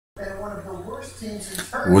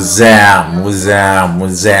What's up? What's up?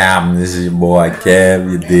 What's up? This is your boy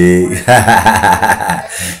Kev, you dig?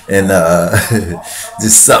 And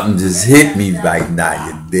just something just hit me right now,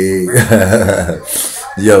 you dig?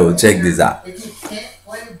 Yo, check this out.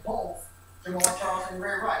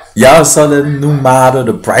 Y'all saw the new model,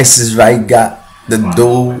 The Price is Right got the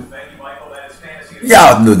dude.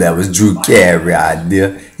 Y'all knew that was Drew Carey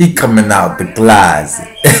idea. He coming out the closet.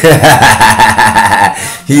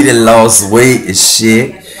 He done lost weight and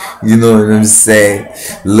shit. You know what I'm saying?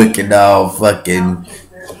 Looking all fucking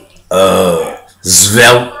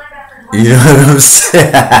svelte. You know what I'm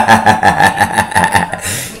saying?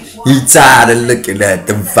 He tired of looking at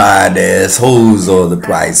them fine ass hoes on The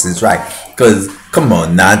Price is Right. Cause come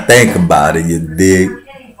on now, think about it, you dig?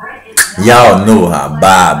 Y'all know how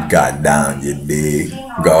Bob got down, you dig?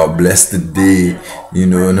 God bless the dig. You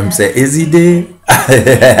know what I'm saying? Is he dead?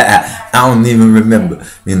 I don't even remember.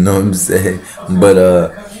 You know what I'm saying? But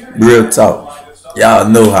real talk. Y'all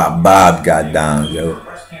know how Bob got down, yo.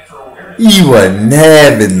 He wasn't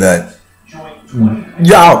having nothing.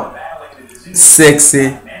 Y'all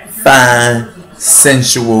sexy, fine,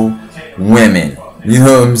 sensual women. You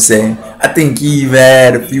know what I'm saying? I think he even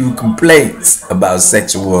had a few complaints about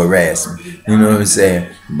sexual harassment. You know what I'm saying?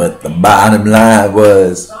 But the bottom line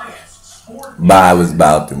was, Bob was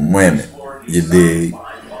about them women. You dig?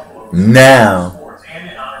 Now,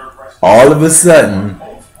 all of a sudden,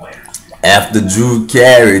 after Drew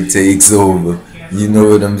Carey takes over, you know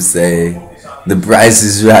what I'm saying? The Price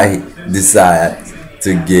is Right decides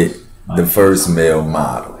to get the first male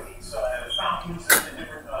model.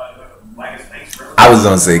 I was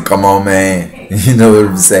gonna say, come on, man. You know what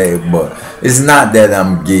I'm saying? But it's not that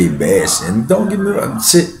I'm gay bashing. Don't get me wrong.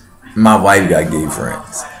 Shit, my wife got gay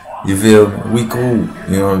friends. You feel me? We cool.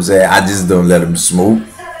 You know what I'm saying? I just don't let them smoke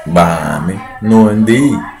behind me. No,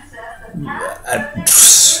 indeed.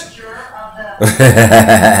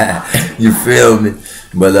 You feel me?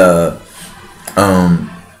 But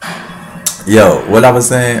yo, what I was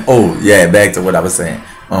saying? Oh yeah, back to what I was saying.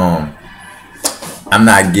 I'm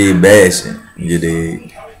not gay bashing. You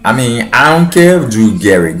dig? I mean, I don't care if Drew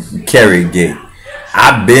Carey gay.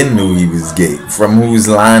 I been knew he was gay. From whose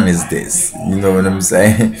line is this? You know what I'm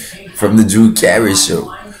saying? From the Drew Carey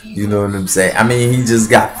show. You know what I'm saying? I mean, he just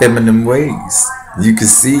got feminine ways. You can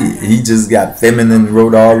see it. He just got feminine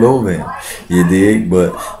wrote all over him. You dig?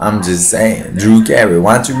 But I'm just saying, Drew Carey,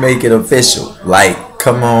 why don't you make it official? Like,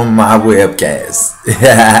 come on my webcast.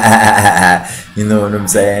 You know what I'm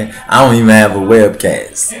saying? I don't even have a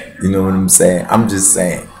webcast. You know what I'm saying? I'm just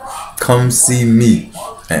saying, come see me.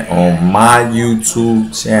 And on my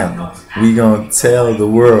YouTube channel, we gonna tell the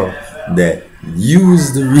world that you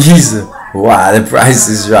was the reason why The Price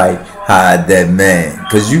is Right hired that man.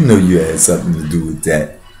 Cause you know you had something to do with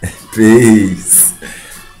that. Peace.